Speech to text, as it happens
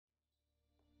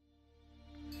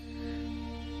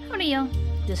Howdy yo,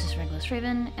 this is Reglas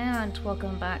Raven, and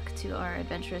welcome back to our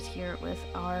adventures here with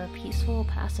our peaceful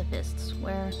pacifists,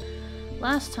 where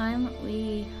last time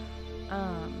we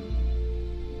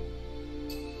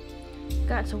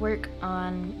got to work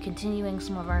on continuing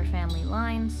some of our family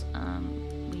lines.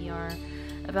 We are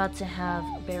about to have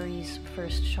Barry's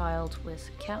first child with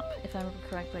Cap, if I remember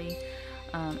correctly,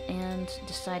 and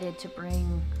decided to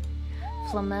bring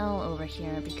Flamel over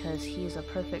here because he's a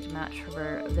perfect match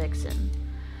for Vixen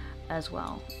as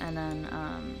well. And then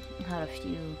had a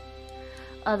few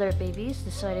other babies.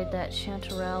 Decided that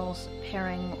Chanterelle's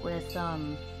pairing with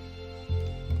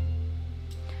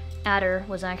Adder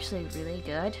was actually really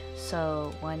good,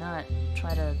 so why not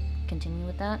try to continue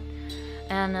with that?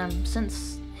 And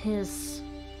since his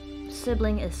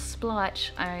sibling is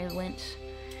Splotch, I went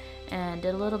and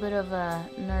did a little bit of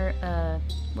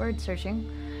word searching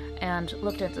and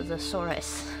looked at the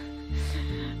thesaurus.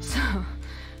 So,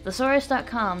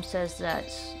 thesaurus.com says that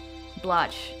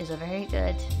blotch is a very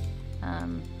good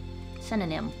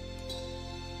synonym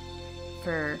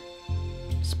for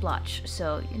splotch.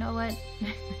 So, you know what?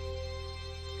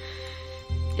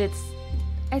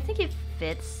 I think it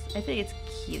fits. I think it's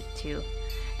cute too.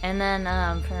 And then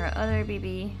for our other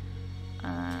baby,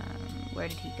 where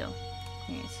did he go?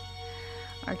 Here he is.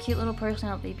 Our cute little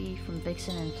personal baby from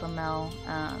Vixen and Flamel.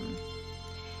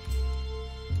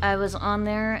 I was on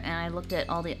there and I looked at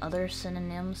all the other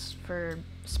synonyms for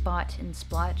spot and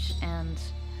splotch, and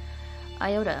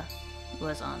Iota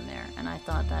was on there, and I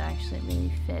thought that actually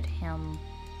really fit him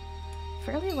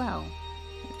fairly well.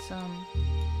 It's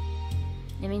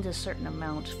it means a certain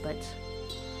amount, but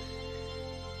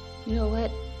you know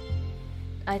what?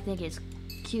 I think it's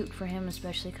cute for him,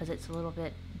 especially because it's a little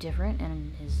bit different,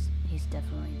 and he's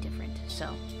definitely different.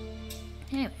 So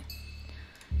anyway,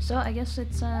 so I guess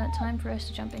it's time for us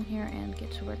to jump in here and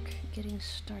get to work getting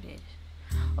started.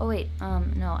 Oh wait,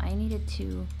 no, I needed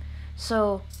to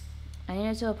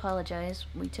apologize.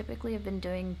 We typically have been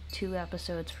doing 2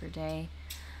 episodes per day,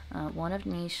 one of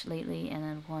Niche lately, and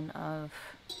then one of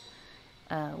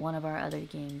our other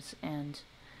games, and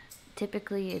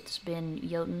typically it's been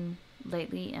Jotun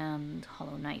lately and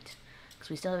Hollow Knight, because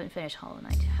we still haven't finished Hollow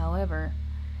Knight. However,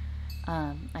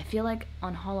 I feel like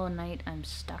on Hollow Knight I'm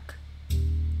stuck,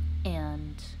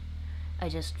 and I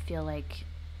just feel like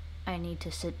I need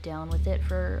to sit down with it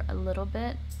for a little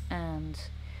bit and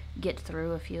get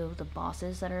through a few of the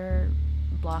bosses that are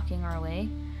blocking our way.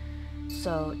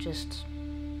 So just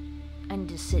I need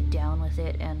to sit down with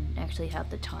it and actually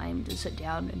have the time to sit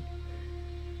down and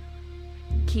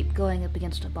keep going up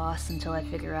against a boss until I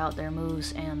figure out their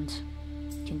moves and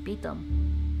can beat them.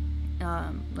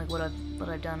 Like what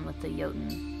I've done with the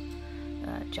Jotun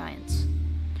giants.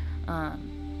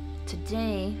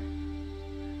 Today,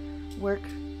 work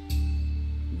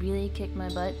really kicked my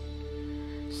butt,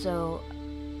 so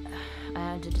I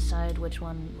had to decide which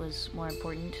one was more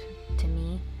important to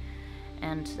me,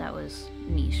 and that was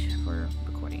Niche for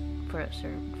recording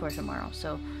for tomorrow.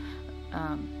 So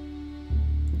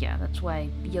yeah, that's why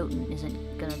Jotun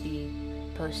isn't gonna be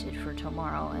posted for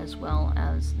tomorrow as well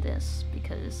as this,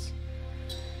 because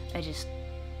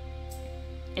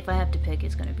if I have to pick,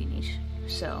 it's gonna be Niche.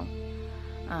 So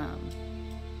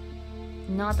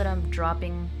not that I'm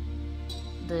dropping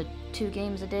the 2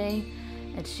 games a day,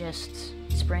 it's just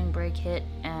spring break hit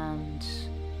and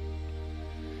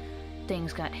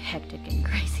things got hectic and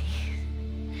crazy.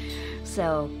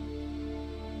 So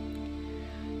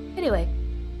anyway,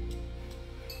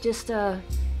 just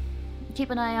keep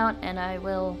an eye out and I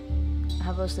will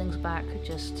have those things back,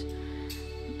 just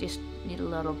need a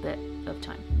little bit of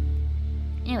time.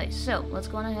 Anyway, so let's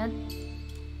go on ahead.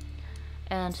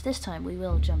 And this time we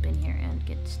will jump in here and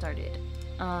get started.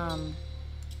 I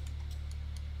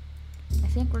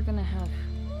think we're gonna have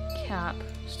Cap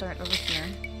start over here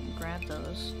and grab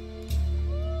those.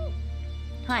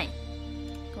 Hi.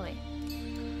 Go away.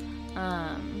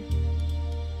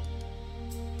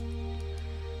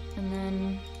 And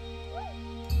then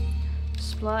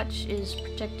Splotch is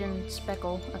protecting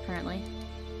Speckle, apparently.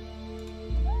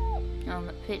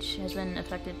 Pitch has been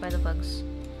affected by the bugs.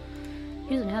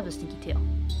 He doesn't have a stinky tail.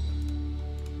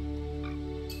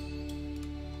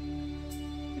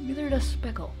 Neither does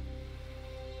Speckle.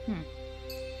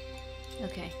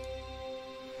 Okay.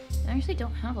 I actually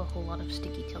don't have a whole lot of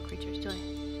sticky tail creatures, do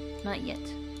I? Not yet.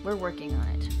 We're working on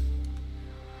it.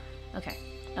 Okay.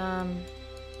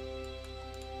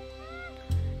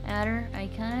 Adder, I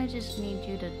kinda just need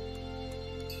you to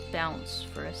bounce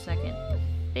for a second.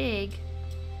 Big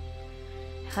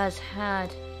has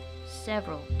had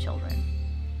several children.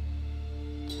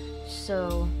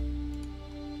 So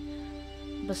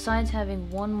besides having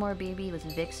one more baby with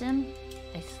Vixen,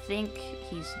 I think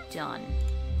he's done.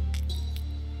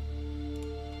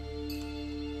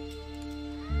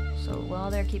 So while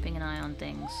they're keeping an eye on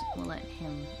things, we'll let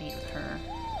him meet with her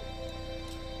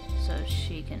so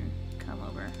she can come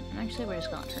over. And actually, we're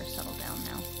just gonna let her settle down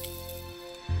now.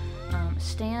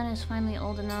 Stan is finally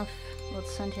old enough. Let's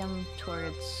send him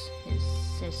towards his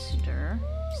sister,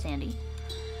 Sandy.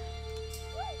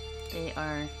 They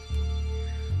are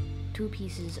two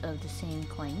pieces of the same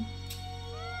coin.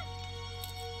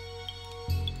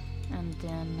 And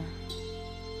then,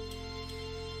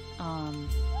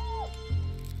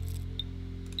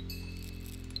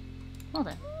 well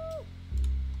then.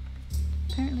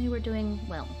 Apparently we're doing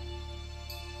well.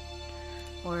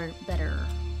 Or better.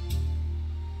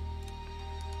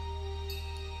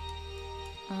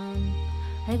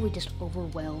 I think we just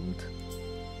overwhelmed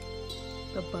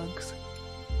the bugs.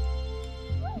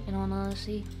 In all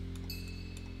honesty.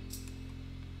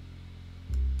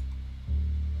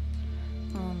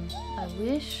 I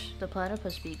wish the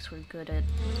platypus beaks were good at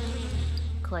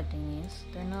collecting these.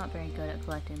 They're not very good at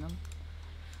collecting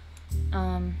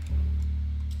them.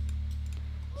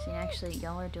 See, actually,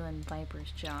 y'all are doing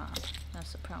Viper's job.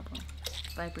 That's the problem.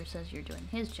 Viper says you're doing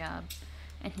his job,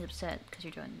 and he's upset because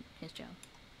you're doing his job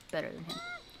better than him.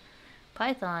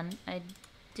 Python, I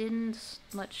didn't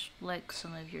much like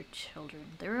some of your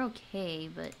children. They're okay,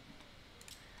 but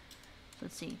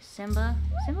let's see. Simba.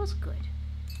 Simba's good.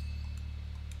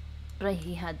 But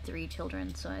he had 3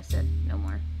 children, so I said no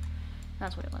more.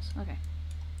 That's what it was. Okay.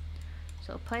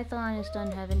 So Python is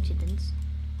done having chickens.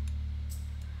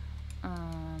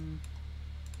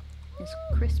 Is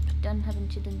Crisp done having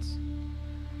chickens?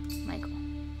 Michael.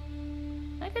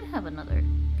 I could have another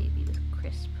baby with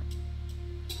Crisp.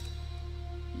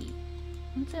 Yeah.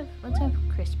 Let's have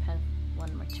Crisp have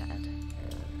one more child.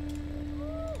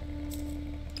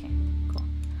 Okay, cool.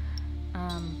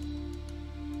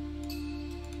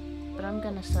 But I'm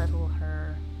gonna settle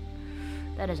her.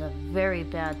 That is a very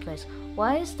bad place.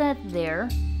 Why is that there?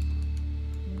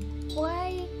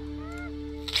 Why?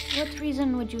 What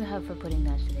reason would you have for putting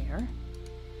that there?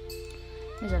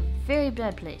 It's a very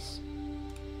bad place.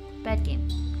 Bad game.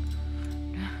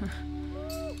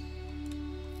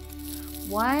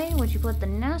 Why would you put the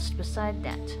nest beside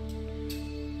that?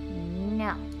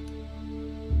 No.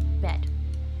 Bad.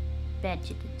 Bad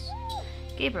chickens.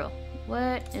 Gabriel,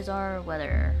 what is our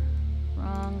weather?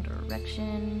 Wrong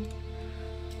direction.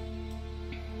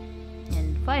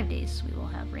 In 5 days we will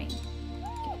have rain.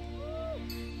 Okay.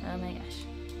 Oh my gosh.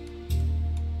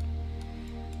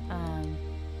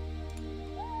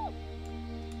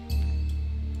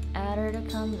 Adder to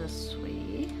come this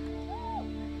way.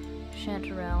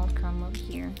 Chanterelle, come up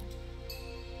here.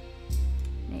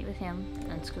 Mate with him,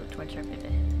 and scoot towards our baby.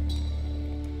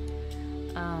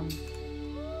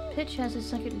 Pitch has his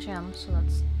second gem, so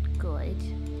that's good.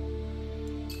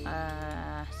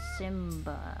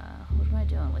 Simba. What am I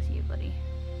doing with you, buddy?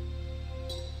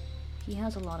 He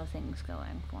has a lot of things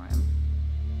going for him.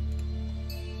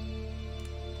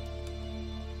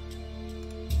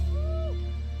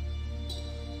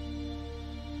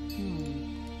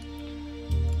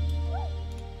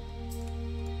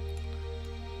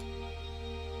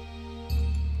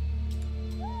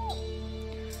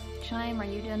 Chime, are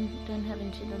you done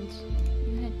having chickens?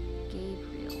 You had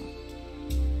Gabriel.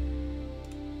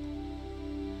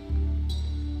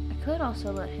 I could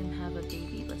also let him have a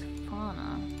baby with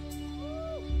Fauna.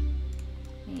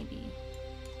 Maybe.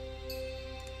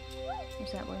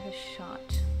 Is that worth a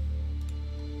shot?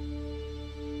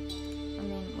 I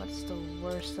mean, what's the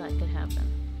worst that could happen?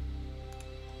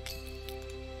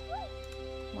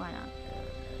 Why not?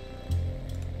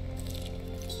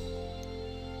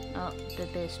 Oh, the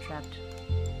base trapped.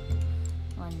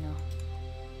 Oh no.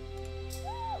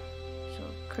 So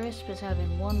Crisp is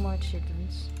having 1 more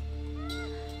chickens.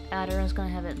 Adder is gonna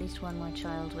have at least 1 more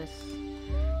child with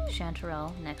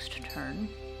Chanterelle next turn.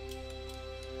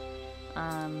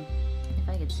 If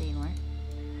I could see more.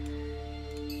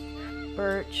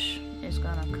 Birch is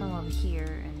gonna come over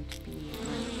here and be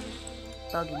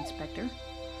my bug inspector.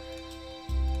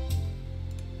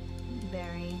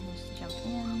 Barry needs to jump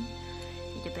in.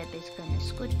 The baby's gonna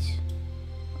scoot.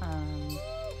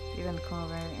 You're gonna come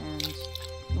over and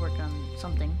work on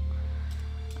something.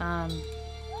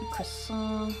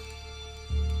 Croissant.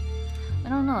 I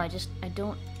don't know, I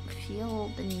don't feel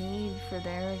the need for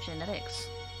their genetics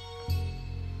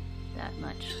that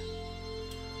much.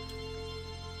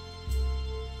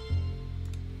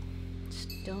 Just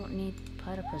don't need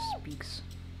platypus beaks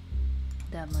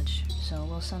that much. So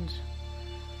we'll send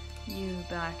you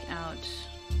back out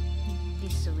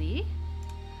this way,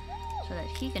 so so that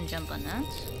he can jump on that.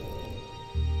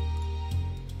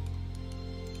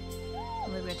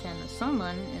 We pretend that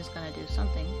someone is gonna do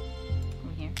something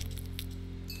from here.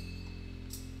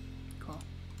 Cool.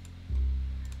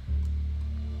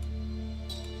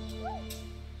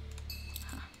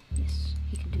 Huh, yes,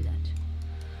 he can do that.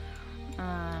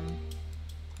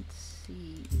 Let's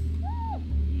see.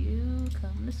 You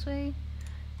come this way,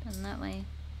 then that way,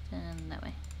 then that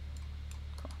way.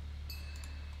 Cool.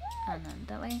 And then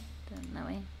that way, then that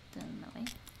way, then that way.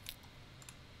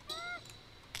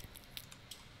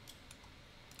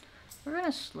 We're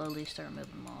gonna slowly start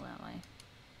moving them all that way.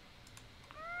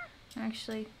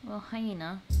 Actually, well,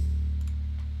 Hyena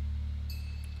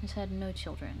has had no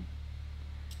children.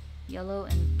 Yellow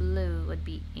and blue would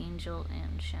be Angel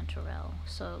and Chanterelle.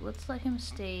 So let's let him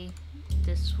stay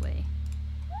this way.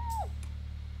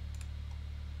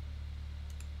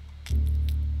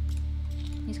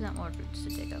 He's got more roots to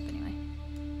dig up anyway.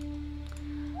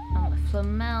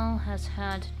 Flamel has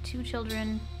had 2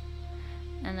 children,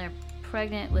 and they're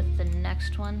pregnant with the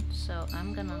next one, so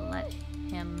I'm gonna let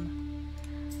him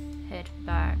head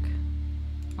back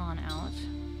on out.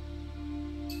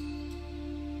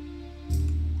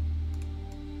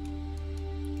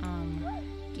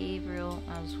 Gabriel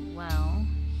as well.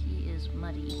 He is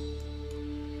muddy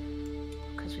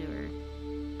because we were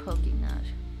poking that.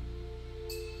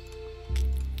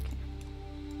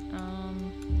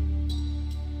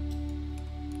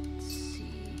 Let's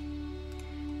see.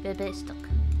 Bebe stuck.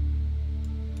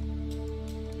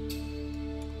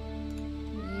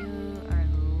 You are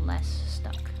less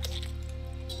stuck. Okay.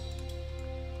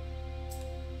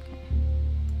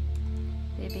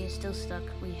 Bebe is still stuck.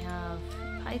 We have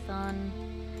Python.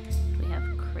 We have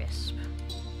Crisp.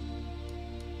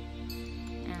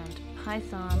 And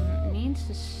Python needs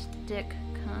to stick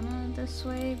kinda this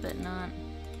way, but not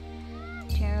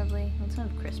terribly. Let's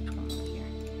have Crisp come over here.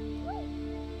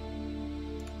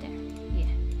 There.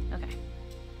 Yeah. Okay.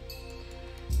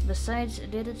 Besides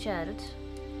little child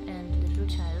and little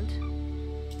child,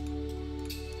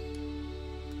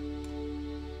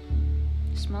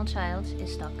 small child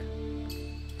is stuck.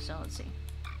 So let's see.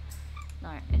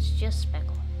 Alright, it's just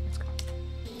Speckle. Let's go.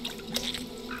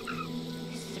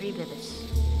 3 bibis.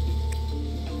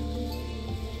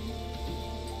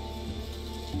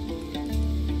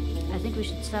 I think we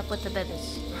should stop with the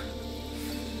bibis.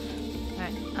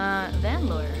 Alright,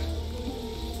 Vanlore.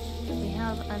 We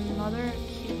have another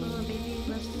cute little baby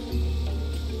with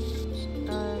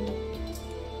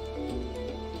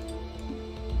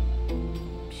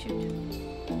shoot.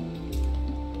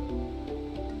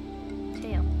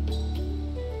 Tail.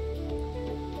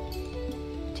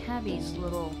 Tabby's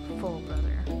little full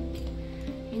brother.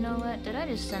 You know what? Did I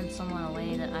just send someone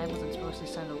away that I wasn't supposed to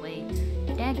send away?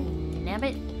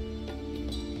 Dagnabbit.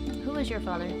 Who is your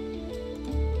father?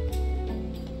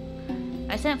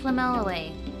 I sent Flamel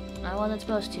away. I wasn't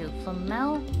supposed to.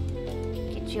 Flamel?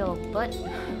 Get your butt.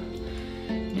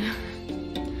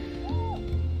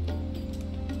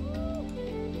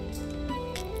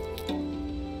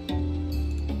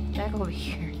 Back over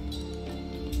here.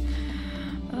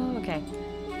 Oh, okay.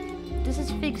 This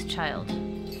is Fig's child.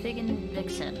 Fig and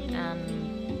Vixen.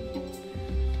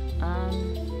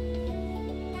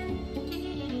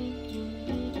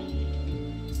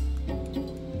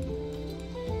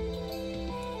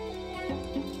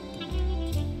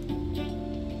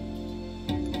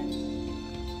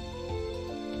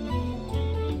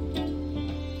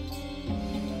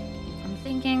 I'm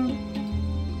thinking,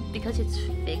 because it's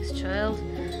Fig's child,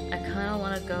 I kind of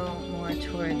want to go more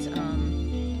towards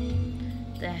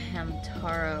the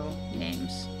Hamtaro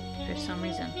games for some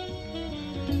reason.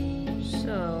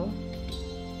 So,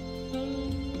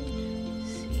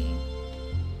 let's see.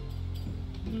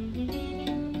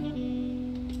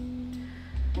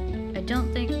 I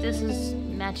don't think this is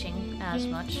matching as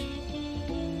much,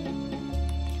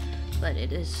 but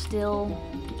it is still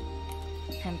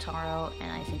Hamtaro,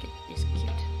 and I think it is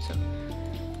cute. So,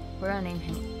 we're gonna name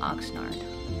him Oxnard.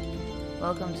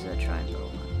 Welcome to the tribe, little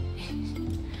one.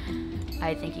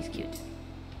 I think he's cute.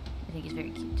 I think he's very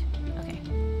cute. Okay.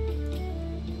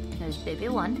 There's baby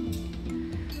 1,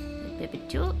 baby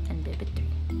 2, and baby 3.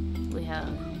 We have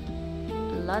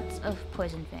lots of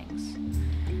poison fangs.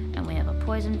 And we have a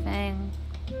poison fang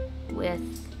with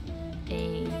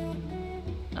a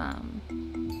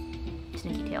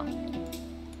sneaky tail.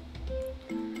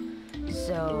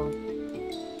 So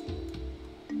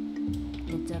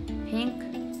it's a pink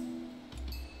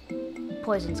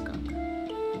poison skunk.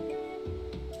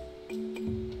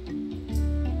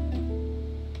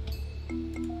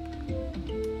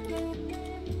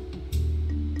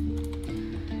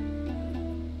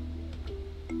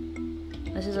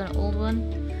 This is an old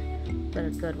one, but a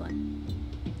good one.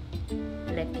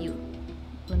 Le Pew.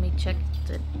 Let me check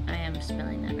that I am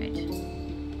spelling that right.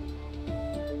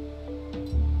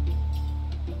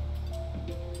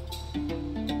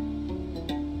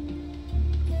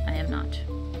 I am not.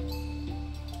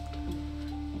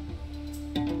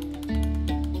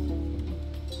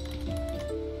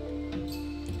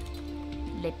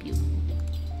 Le Pew.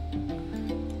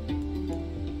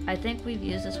 I think we've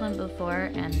used this one before,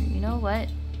 and you know what?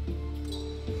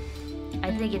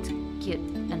 I think it's cute,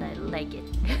 and I like it.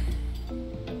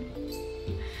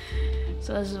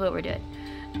 So this is what we're doing.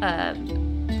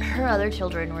 Her other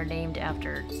children were named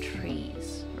after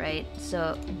trees, right?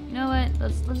 So you know what?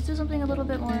 Let's do something a little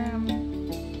bit more, a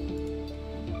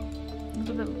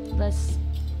little bit less,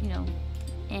 you know,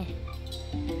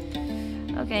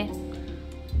 Okay.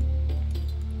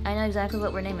 I know exactly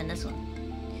what we're naming this one.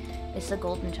 It's the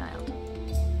Golden Child.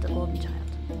 The Golden Child.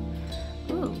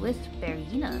 Ooh, with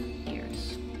Berina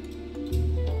ears.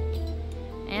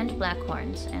 And black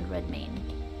horns and red mane.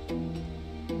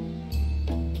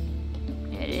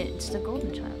 It's the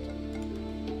Golden Child.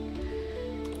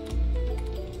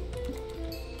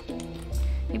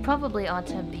 He probably ought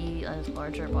to be a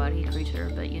larger body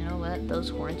creature, but you know what? Those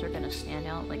horns are gonna stand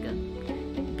out like a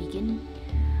beacon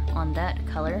on that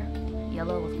color.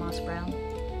 Yellow with moss brown.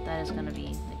 That is gonna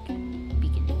be like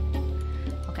beacon.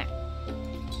 Okay.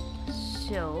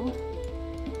 So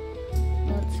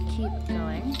let's keep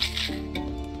going.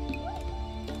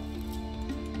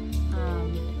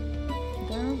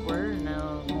 There were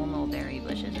no mulberry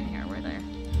bushes in here, were there?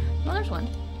 Well, there's one.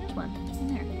 There's one. In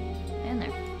there. And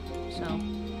there. So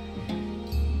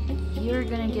you're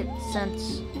gonna get sent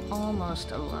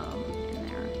almost alone in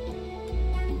there.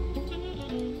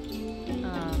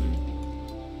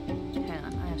 Hang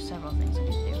on, I have several things I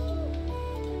can do.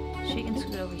 She can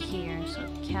scoot over here so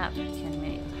Cap can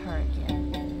mate with her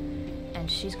again. And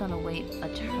she's gonna wait a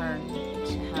turn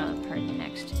to have her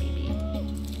next baby.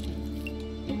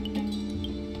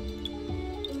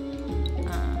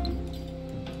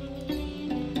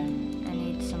 I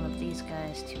need some of these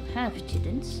guys to have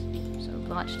students. So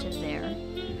Blotch to there,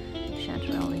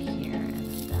 Chanterelle here,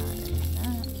 and that,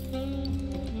 and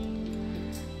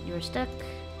that. You're stuck.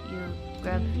 You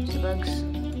grab the bugs.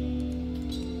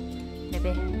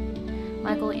 Maybe.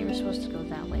 Michael, you were supposed to go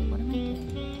that way. What am I doing?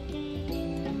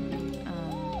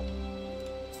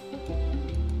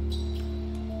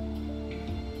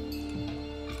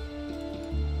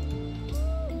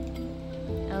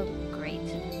 Oh, great.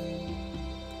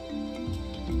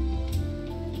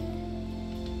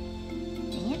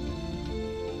 Dang it.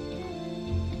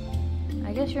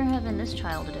 I guess you're having this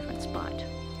child a different spot.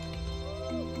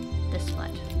 This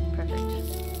spot. Perfect.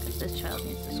 Because this child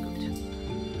needs to scoot.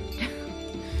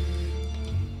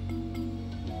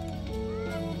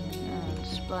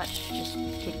 Splotch, just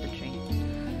kick the tree.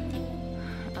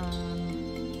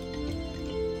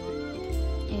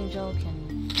 Angel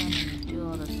can do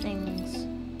all those things.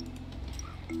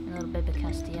 And little baby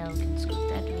Castiel can scoot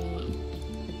that way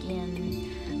again.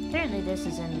 Apparently this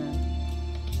is in the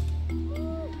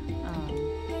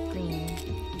green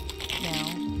now.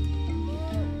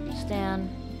 Stan,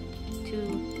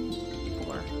 2,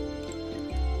 4.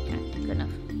 Okay, good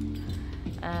enough.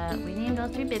 We named all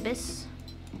 3 babies.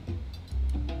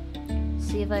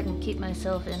 See if I can keep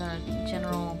myself in a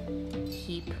general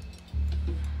heap.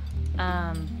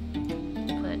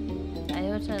 Put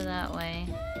Iota that way.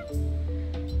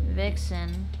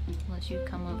 Vixen, let you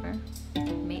come over.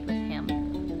 Mate with him.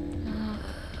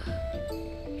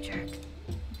 You jerk.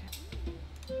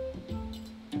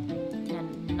 Okay.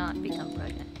 And not become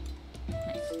pregnant.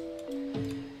 Nice.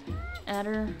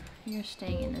 Adder, you're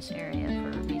staying in this area for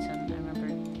a reason, I remember.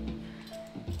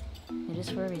 It is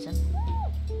for a reason.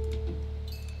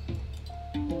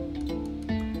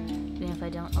 Even if I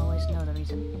don't always know the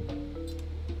reason.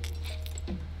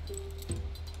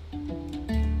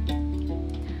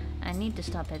 I need to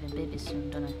stop having babies soon,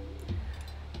 don't I?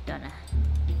 Don't I?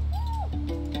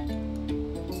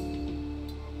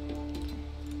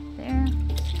 There.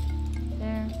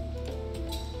 There.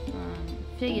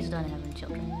 Figgy's done having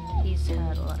children. He's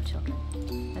had a lot of children.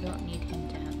 I don't need him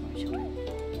to have more children.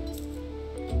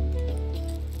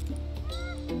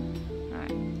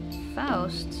 Alright.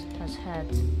 Faust has had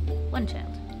 1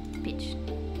 child. Peach.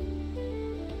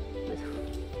 With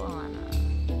Fauna.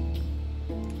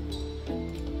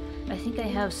 I think I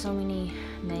have so many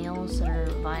males that are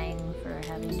vying for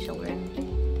having children.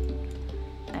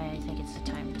 I think it's the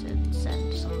time to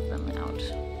send some of them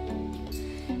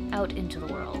out into the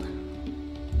world.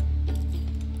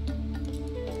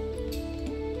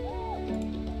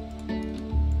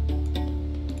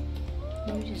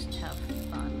 we just have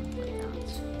fun with that.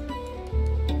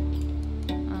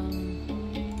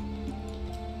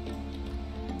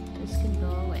 This can go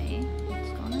away.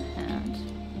 Let's go on ahead.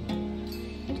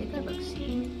 Take a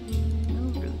look-see. No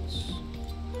roots.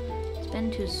 It's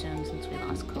been too soon since we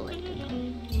last collected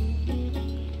them.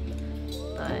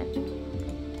 But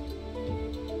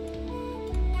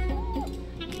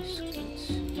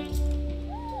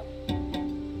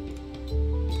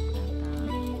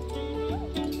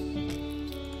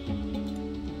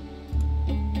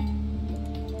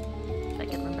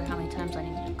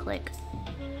click.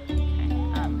 Okay,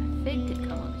 Fig could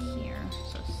come over here,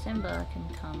 so Simba can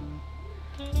come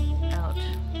out.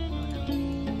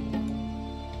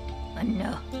 Oh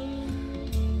no.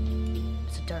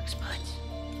 It's a dark spot.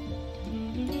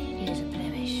 He is a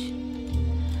blemish.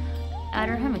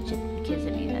 Adder, how much kids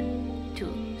have you had?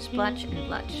 2. Splotch and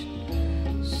Blotch.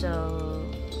 So,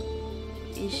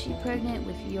 is she pregnant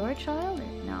with your child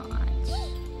or not?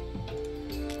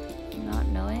 Not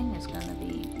knowing is gonna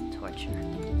be torture.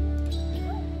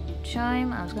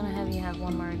 Chime, I was gonna have you have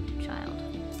one more child.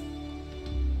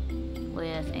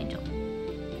 With Angel.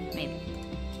 Maybe.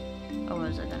 Or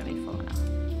was it gonna be full enough?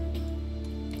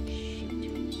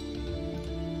 Shoot.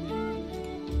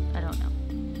 I don't know.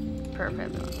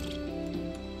 Perfect.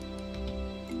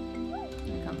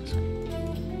 Come this way.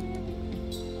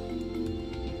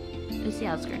 It's the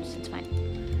outskirts, it's fine.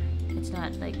 It's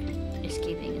not like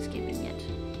escaping yet.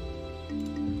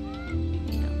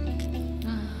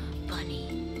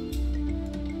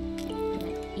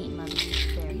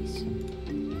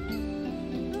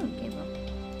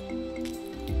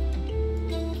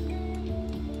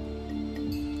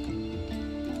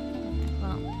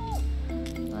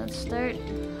 Start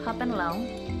hopping low.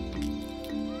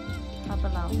 Hop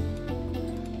low.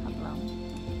 Hop low.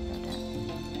 Like that.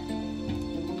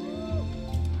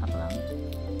 Hop low.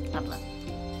 Hop low.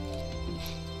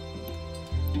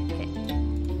 Okay.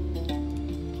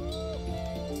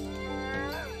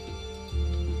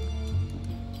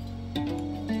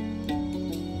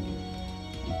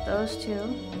 Those two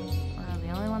are the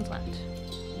only ones left.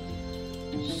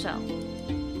 So,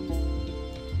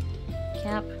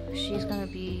 Cap,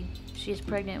 she's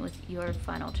pregnant with your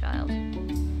final child. And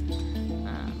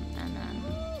then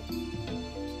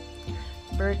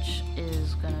Birch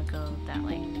is gonna go that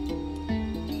way.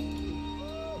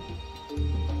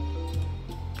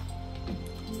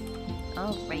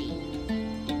 Alright.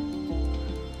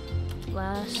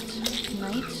 Last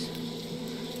night,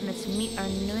 let's meet our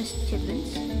newest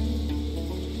tidbits.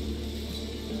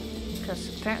 Because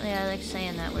apparently I like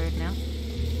saying that word now.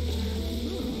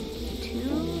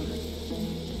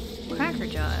 Cracker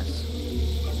Jaws.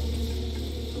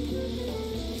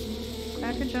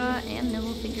 Cracker Jaw and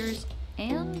Nibble Fingers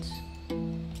and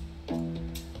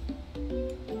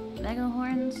Mega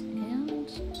Horns and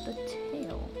the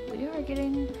tail. We are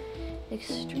getting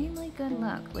extremely good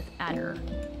luck with Adder.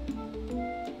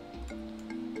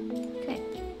 Okay.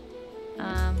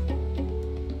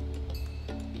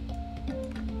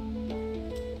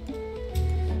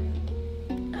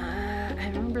 I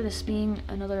remember this being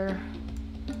another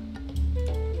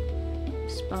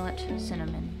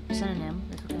synonym.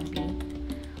 This is going to be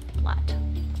flat.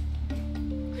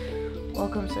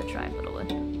 Welcome to the tribe, little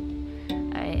one.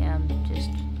 I am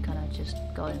just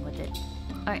going with it.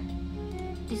 Alright.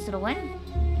 This little one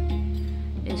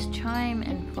is Chime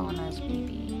and Fauna's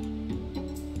baby.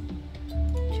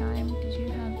 Chime,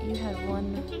 you had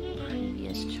one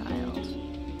previous child.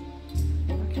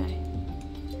 Okay.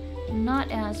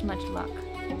 Not as much luck.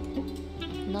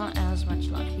 Not as much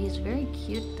luck. He's very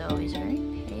cute though. He's very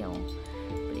pale.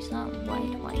 But he's not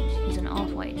white. He's an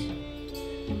off-white.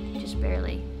 Just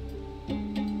barely.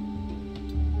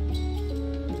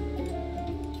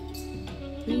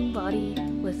 Lean body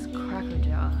with cracker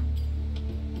jaw.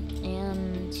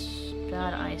 And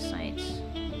bad eyesight.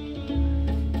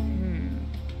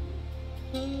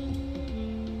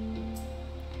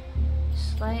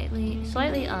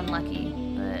 Slightly unlucky,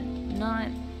 but not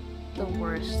the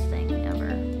worst thing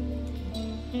ever.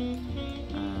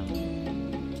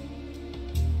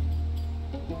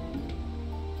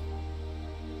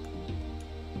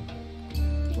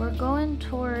 We're going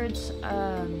towards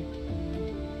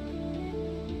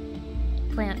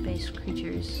plant-based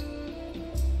creatures.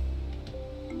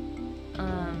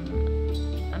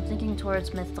 I'm thinking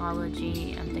towards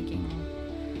mythology. I'm thinking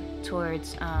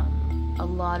towards a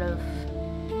lot of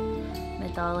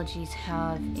mythologies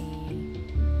have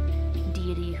a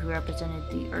deity who represented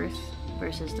the earth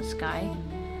versus the sky.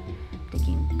 I'm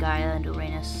thinking Gaia and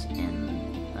Uranus in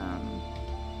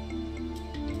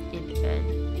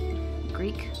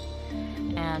Greek,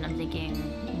 and I'm thinking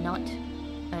Nut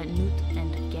Nut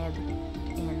and Geb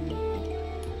in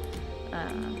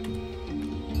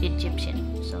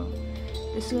Egyptian. So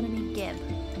this is gonna be Geb,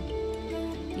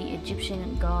 the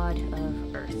Egyptian god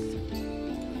of earth,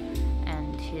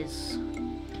 and his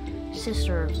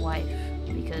sister wife,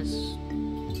 because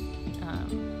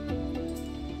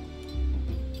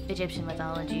Egyptian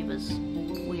mythology was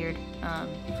weird.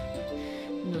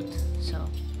 Nut. So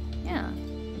yeah,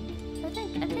 I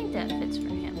think that fits for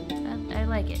him. I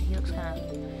like it. He looks kind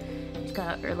of, he's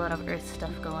got a lot of earth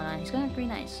stuff going on. He's gonna be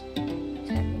nice. He's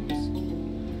gonna be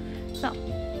nice. So,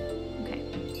 okay.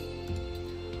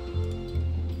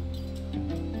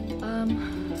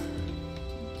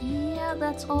 Yeah,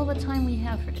 that's all the time we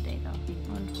have for today, though.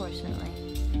 Unfortunately.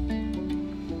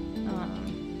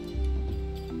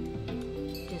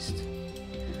 Just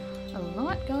a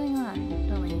lot going on,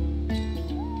 don't we?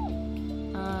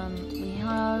 We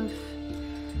have,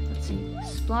 let's see,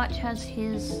 Splotch has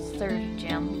his 3rd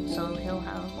gem, so he'll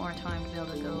have more time to be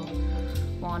able to go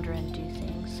wander and do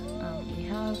things. We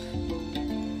have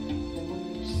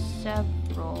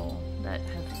several that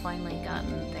have finally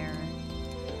gotten their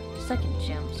 2nd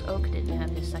gems. Oak didn't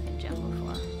have his 2nd gem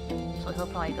before, so he'll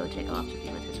probably go take off to be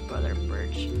with his brother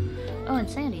Birch. Oh, and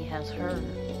Sandy has her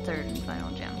 3rd and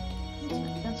final gem.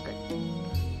 That's good.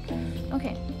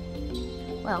 Okay.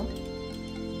 Well,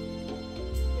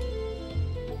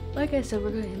 like I said,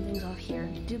 we're going to end things off here.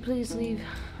 Do please leave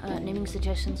naming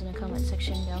suggestions in the comment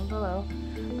section down below.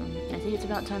 I think it's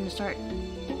about time to start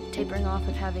tapering off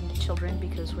of having children,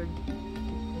 because we're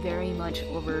very much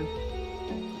over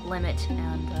limit,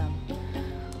 and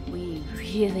we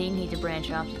really need to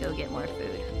branch off to go get more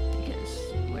food,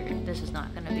 because this is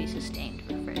not going to be sustained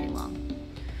for very long.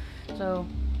 So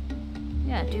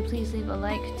yeah, do please leave a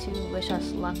like to wish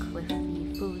us luck with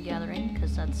the food gathering,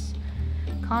 because that's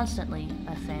constantly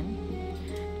a thing.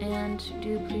 And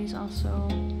do please also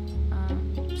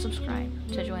subscribe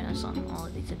to join us on all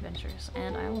of these adventures.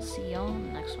 And I will see y'all in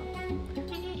the next one.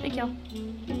 Thank y'all.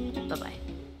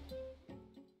 Bye-bye.